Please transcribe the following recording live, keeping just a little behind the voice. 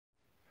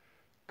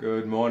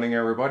Good morning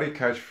everybody,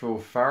 Coach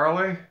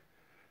Farrelly.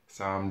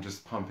 So I'm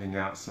just pumping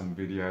out some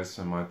videos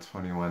for my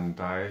 21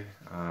 day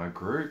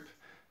group,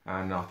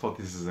 and I thought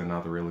this is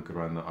another really good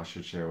one that I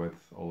should share with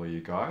all of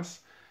you guys.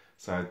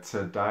 So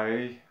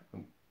today,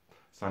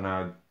 I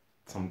know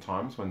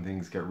sometimes when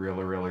things get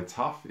really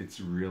tough, it's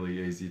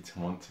really easy to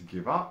want to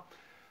give up,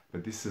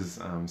 but this is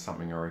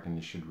something I reckon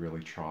you should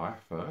really try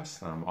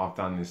first. I've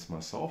done this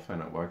myself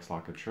and it works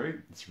like a treat.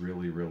 It's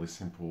really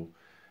simple,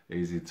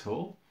 easy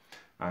tool.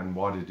 And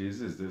what it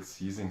is it's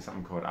using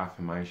something called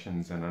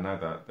Affirmations, and I know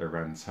that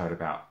everyone's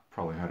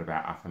probably heard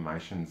about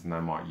Affirmations and they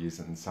might use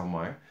it in some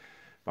way,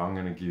 but I'm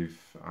going to give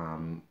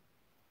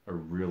a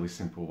really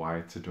simple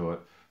way to do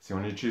it. So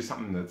you want to choose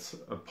something that's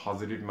a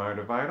positive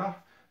motivator.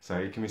 So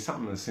it can be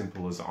something as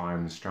simple as I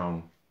am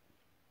strong.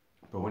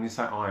 But when you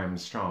say I am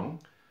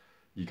strong,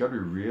 you got to be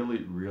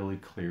really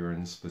clear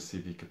and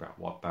specific about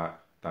what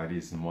that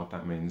is and what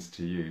that means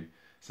to you.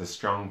 So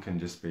strong can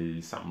just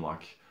be something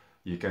like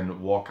you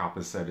can walk up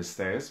a set of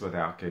stairs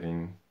without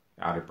getting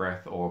out of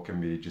breath, or it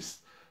can be just,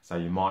 say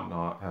you might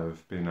not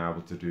have been able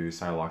to do,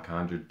 say, like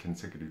 100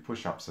 consecutive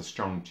push-ups. So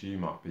strong to you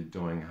might be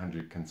doing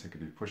 100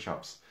 consecutive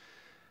push-ups.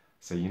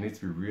 So you need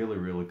to be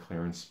really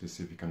clear and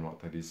specific on what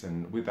that is.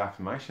 And with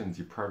affirmations,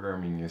 you're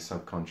programming your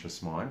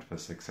subconscious mind for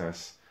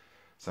success.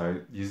 So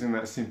using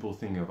that simple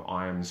thing of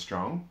I am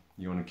strong,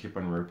 you want to keep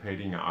on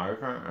repeating it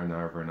over and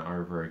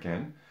over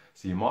again.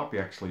 So you might be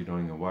actually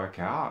doing a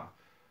workout,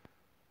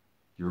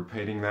 you're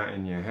repeating that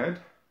in your head,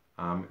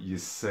 you're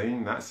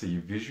seeing that, so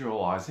you're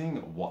visualizing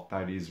what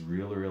that is,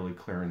 really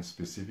clear and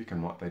specific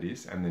on what that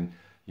is, and then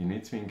you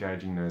need to be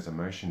engaging those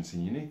emotions,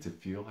 and you need to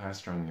feel how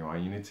strong you are.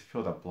 You need to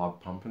feel that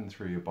blood pumping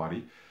through your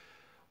body.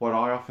 What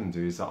I often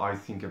do is that I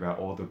think about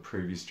all the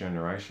previous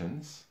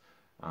generations,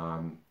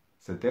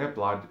 so their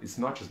blood, it's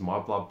not just my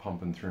blood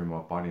pumping through my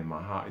body and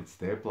my heart, it's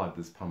their blood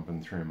that's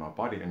pumping through my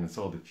body, and it's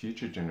all the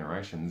future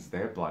generations,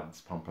 their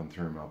blood's pumping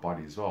through my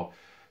body as well.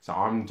 So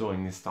I'm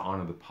doing this to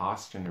honor the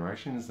past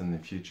generations and the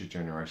future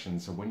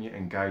generations. So when you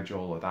engage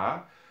all of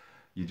that,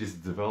 you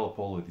just develop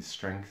all of this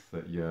strength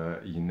that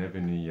you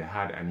never knew you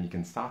had, and you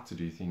can start to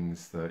do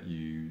things that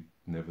you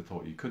never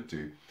thought you could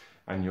do.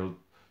 And you're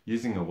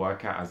using a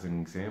workout as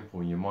an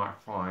example, you might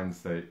find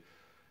that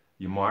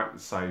you might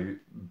say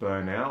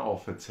burnout or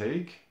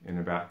fatigue in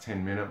about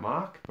 10-minute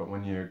mark, but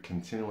when you're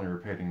continually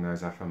repeating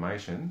those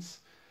affirmations,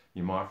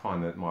 you might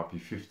find that it might be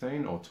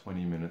 15 or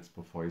 20 minutes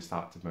before you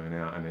start to burn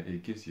out, and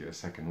it gives you a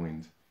second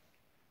wind.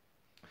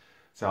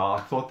 So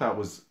I thought that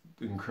was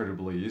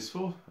incredibly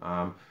useful.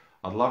 I'd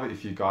love it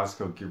if you guys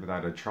could give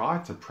that a try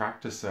to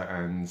practice it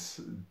and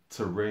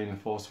to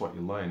reinforce what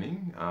you're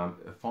learning.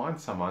 Find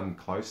someone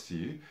close to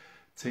you,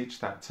 teach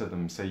that to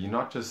them. So you're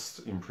not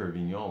just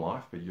improving your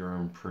life, but you're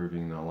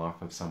improving the life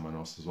of someone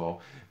else as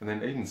well. And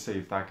then even see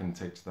if they can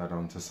teach that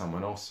on to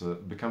someone else. So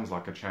it becomes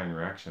like a chain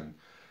reaction.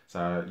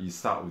 So you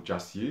start with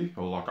just you,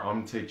 or like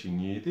I'm teaching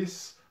you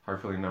this,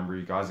 hopefully a number of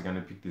you guys are going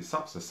to pick this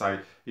up. So say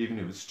even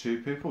if it's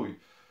 2 people,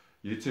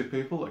 you 2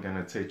 people are going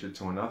to teach it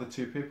to another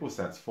 2 people,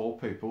 so that's 4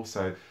 people.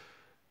 So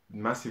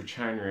massive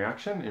chain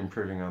reaction,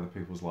 improving other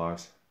people's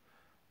lives.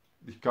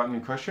 If you've got any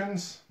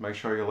questions, make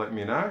sure you let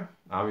me know.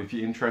 If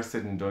you're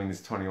interested in doing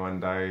this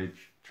 21-day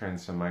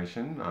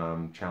transformation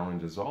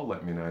challenge as well,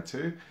 let me know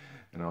too,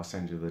 and I'll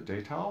send you the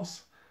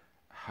details.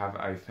 Have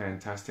a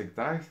fantastic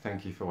day.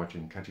 Thank you for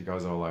watching. Catch you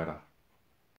guys all later.